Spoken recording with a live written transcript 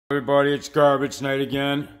Everybody, it's garbage night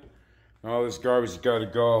again. All this garbage has got to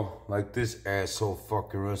go. Like this asshole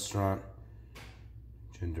fucking restaurant.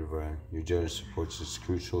 Gender violence. Your generous support is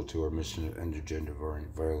crucial to our mission to end gender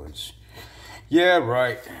violence. Yeah,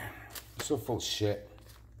 right. So full of shit.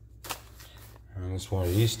 And it's one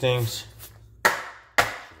of these things. Nope,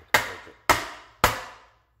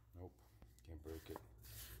 can't break it.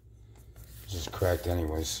 It's just cracked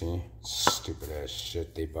anyway, see? Stupid ass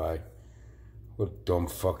shit they buy. What dumb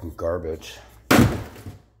fucking garbage. There's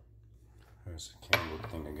the candle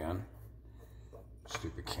thing again.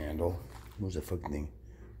 Stupid candle. Where's that fucking thing?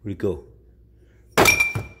 Where'd it go? Yeah.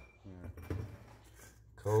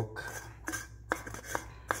 Coke.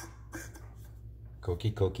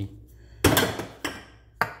 Cokey.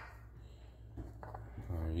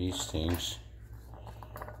 These things.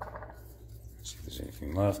 Let's see if there's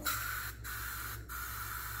anything left.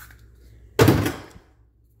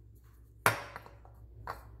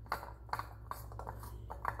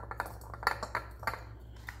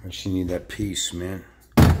 I actually need that piece, man.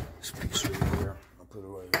 This piece right here. I'll put it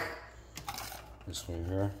right here. This right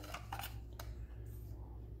here.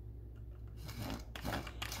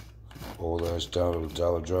 Old ass Dollar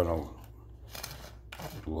General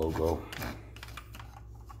logo.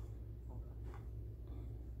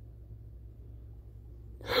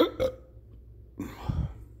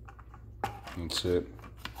 That's it.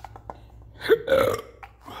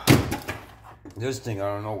 This thing, I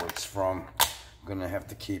don't know where it's from. I'm gonna have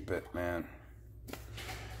to keep it, man.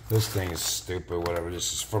 This thing is stupid, whatever.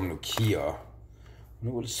 This is from Nokia. I don't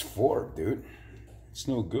know what it's for, dude. It's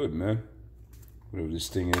no good, man. Whatever this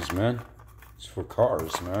thing is, man. It's for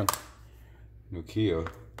cars, man. Nokia.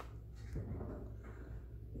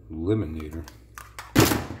 Eliminator.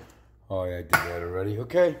 Oh, yeah, I did that already.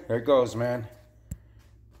 Okay, there it goes, man.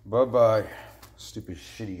 Bye-bye. Stupid,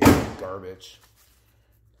 shitty garbage.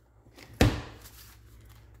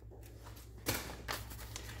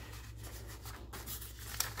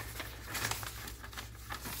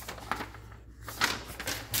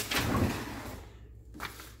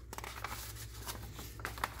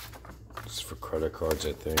 For credit cards,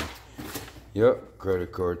 I think. Yep,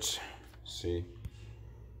 credit cards. See?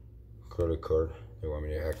 Credit card. They want me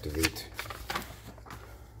to activate.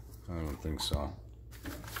 I don't think so.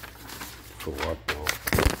 For what, though?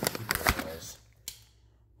 Nice.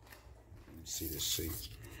 Let me see this seat.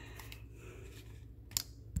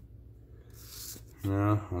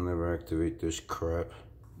 No, I'll never activate this crap.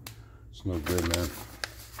 It's no good, man.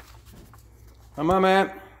 Come on,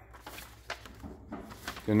 man.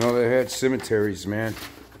 You know they had cemeteries, man.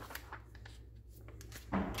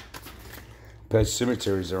 Pet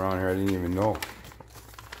cemeteries around here, I didn't even know.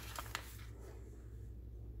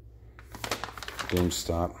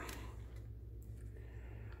 GameStop.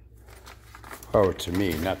 Power to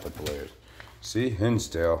me, not the players. See,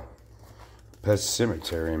 Hinsdale. Pet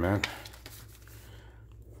cemetery, man.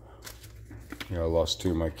 Yeah, I lost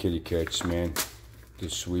 2 of my kitty cats, man,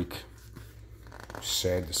 this week.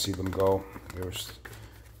 Sad to see them go.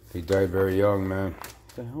 They died very young, man.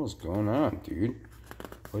 What the hell is going on, dude?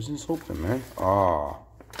 Why isn't this open, man? Ah,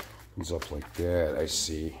 it's up like that. I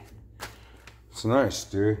see. It's nice,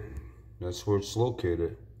 dude. That's where it's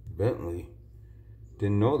located. Bentley.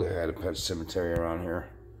 Didn't know they had a pet cemetery around here.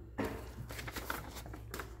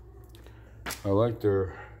 I like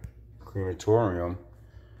their crematorium.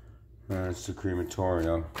 It's the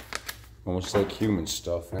crematorium. Almost like human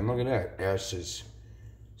stuff. And look at that. Ashes.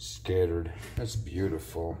 Scattered. That's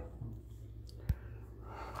beautiful.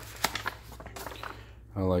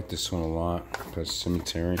 I like this one a lot. Pet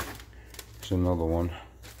cemetery. There's another one.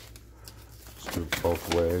 Let's do it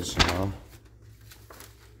both ways, you know.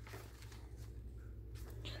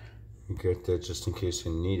 Get that just in case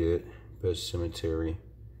you need it. Pet cemetery.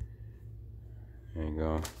 There you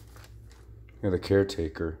go. You're the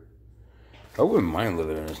caretaker. I wouldn't mind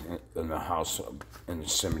living in the house in the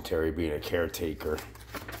cemetery, being a caretaker.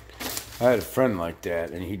 I had a friend like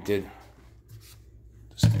that, and he did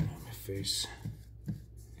this thing on my face.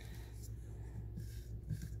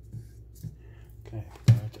 Okay.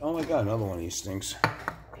 Oh my God, another one of these things.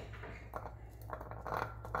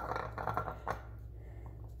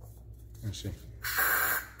 Let's see.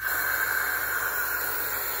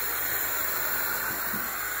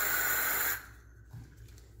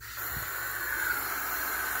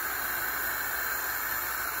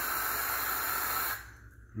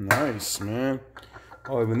 Nice, man.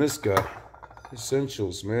 Oh, even this guy.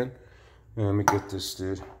 Essentials, man. Yeah, let me get this,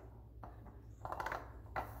 dude.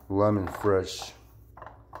 Lemon fresh.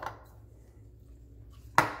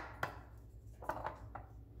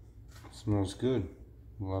 Smells good.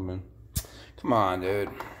 Lemon. Come on, dude.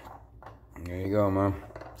 There you go, Mom.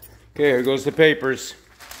 Okay, here goes the papers.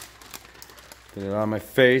 Get it on my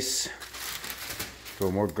face.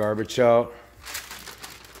 Throw more garbage out.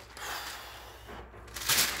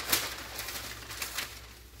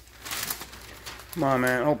 Come on,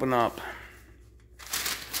 man, open up.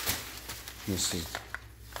 This is...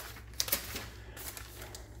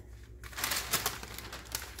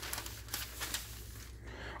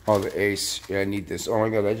 Oh, the Ace. Yeah, I need this. Oh my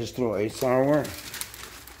God, I just threw Ace on where?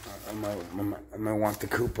 I might want the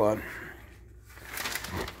coupon.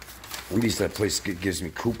 At least that place gives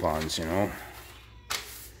me coupons, you know.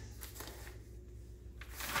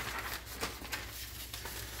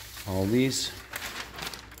 All these.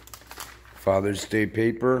 Father's Day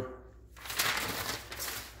paper.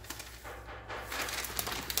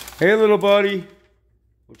 Hey, little buddy.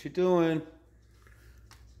 What you doing?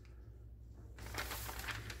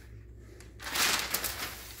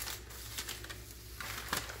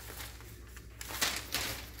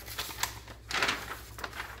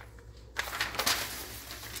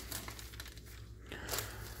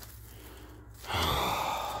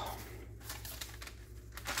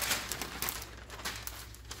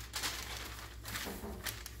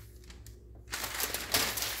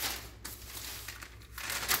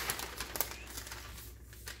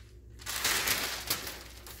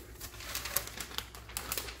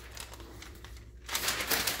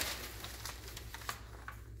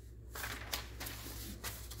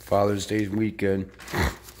 Father's Day weekend.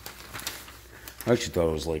 I actually thought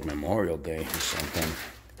it was like Memorial Day or something.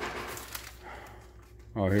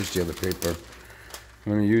 Oh, here's the other paper.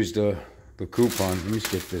 I'm gonna use the coupon. Let me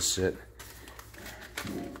just get this set.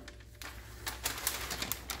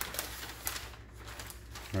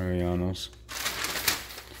 Mariano's.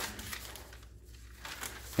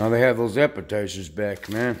 Now they have those appetizers back,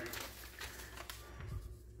 man.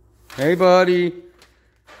 Hey, buddy.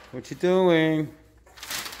 What you doing?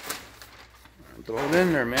 Throw it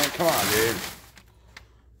in there, man. Come on, dude.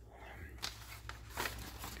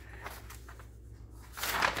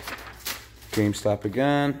 GameStop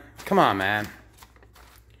again. Come on, man.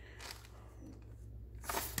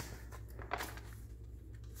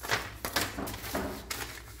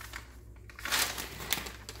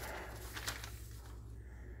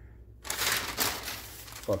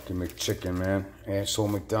 Fucking McChicken, man. Asshole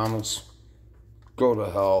McDonald's. Go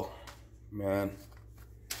to hell, man.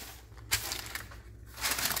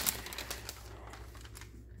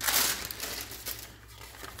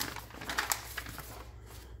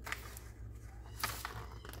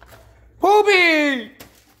 Poopy!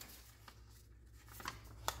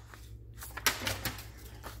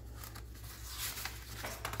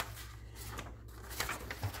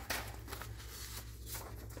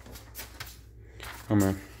 Come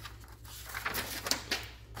on.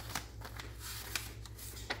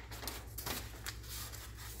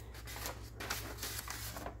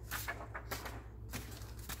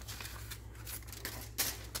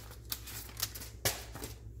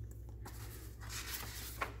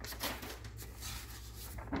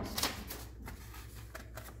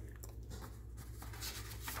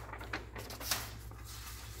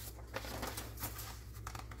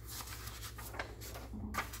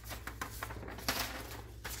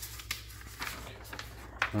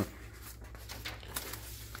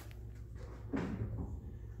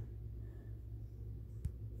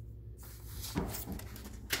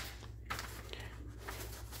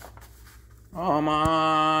 Come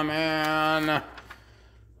on, man.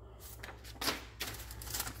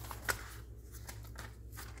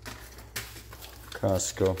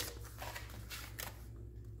 Costco.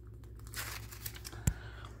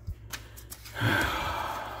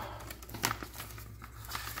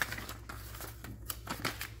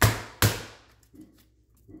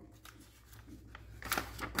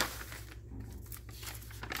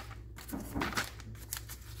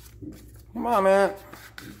 Come on, man.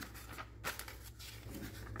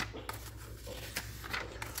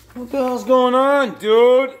 What the hell's going on,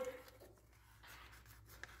 dude?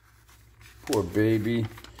 Poor baby.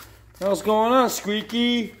 What the hell's going on,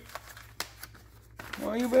 Squeaky? Why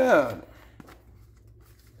are you bad?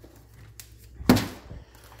 Here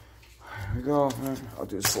we go, man. I'll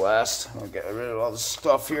do this last. I'll get rid of all this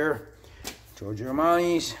stuff here. Giorgio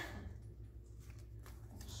Armani's.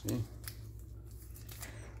 See?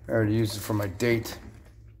 I already used it for my date.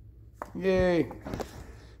 Yay.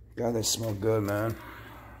 God, they smell good, man.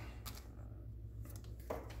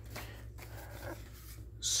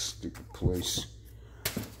 Stupid place.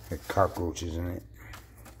 Had cockroaches in it.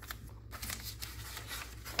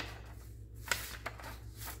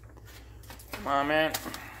 Come on, man.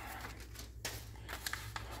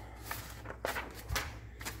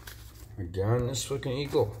 Again, this fucking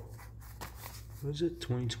Eagle. What is it,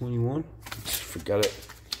 2021? Forget it.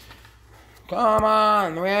 Come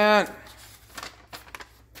on, man.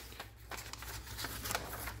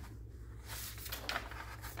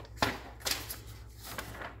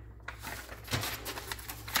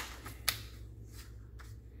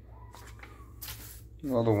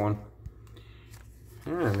 Another one.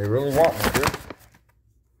 They really want me, dude.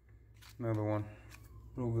 Another one.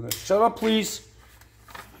 Over there. Shut up, please.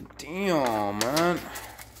 Damn, man.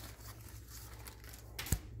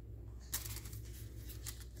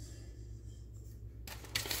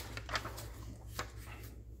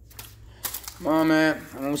 Come on, man.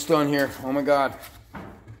 I'm almost done here. Oh my god.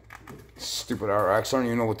 Stupid RX. I don't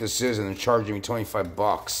even know what this is, and they're charging me 25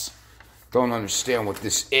 bucks. Don't understand what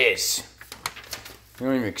this is. They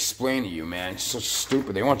don't even explain to you, man. It's so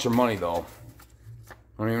stupid. They want your money, though. I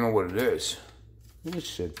don't even know what it is. Look at this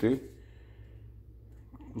shit, dude.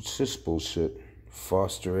 What's this bullshit?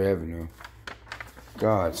 Foster Avenue.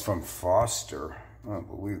 God, it's from Foster. I don't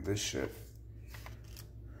believe this shit.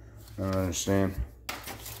 I don't understand.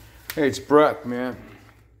 Hey, it's Breck, man.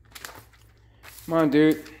 Come on,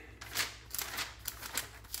 dude.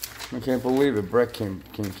 I can't believe it. Breck came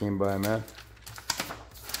by, man.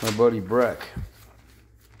 My buddy Breck.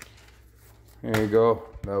 There you go.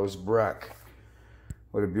 That was Breck.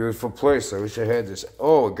 What a beautiful place. I wish I had this.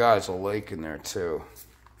 Oh, God, there's a lake in there, too.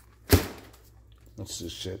 What's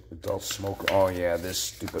this shit? Adult smoke. Oh, yeah, this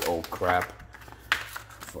stupid old crap.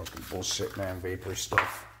 Fucking bullshit, man. Vapor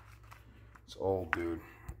stuff. It's old, dude.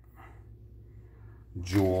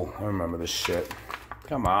 Jewel. I remember this shit.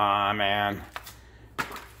 Come on, man.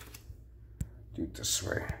 Do it this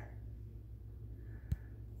way.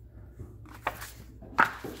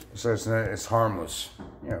 So it's harmless.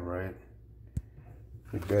 Yeah, right.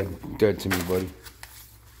 You're dead to me, buddy.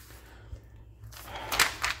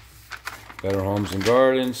 Better Homes and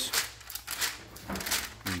Gardens.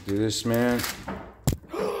 Do this, man.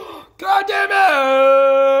 God damn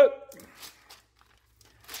it!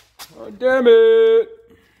 God damn it!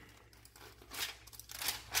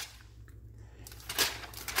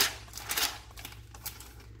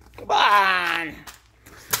 Come on!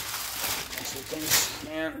 Some things,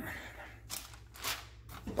 man.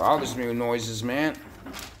 Bothers me with noises, man.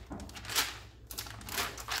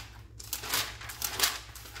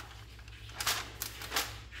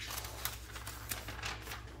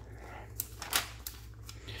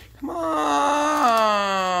 Come on.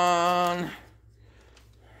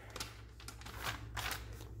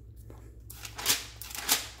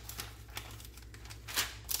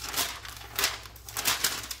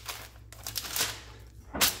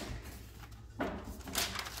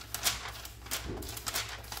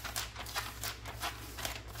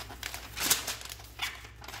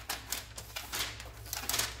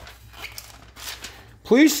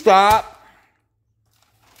 Please stop.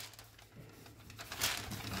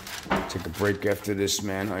 Take a break after this,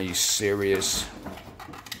 man. Are you serious?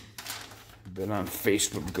 Been on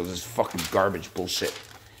Facebook because this fucking garbage bullshit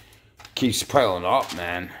keeps piling up,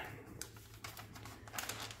 man.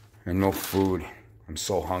 And no food. I'm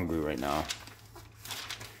so hungry right now.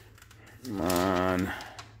 Come on.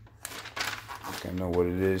 I think I know what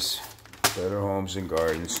it is. Better Homes and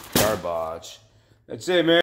Gardens. Garbage. That's it, man.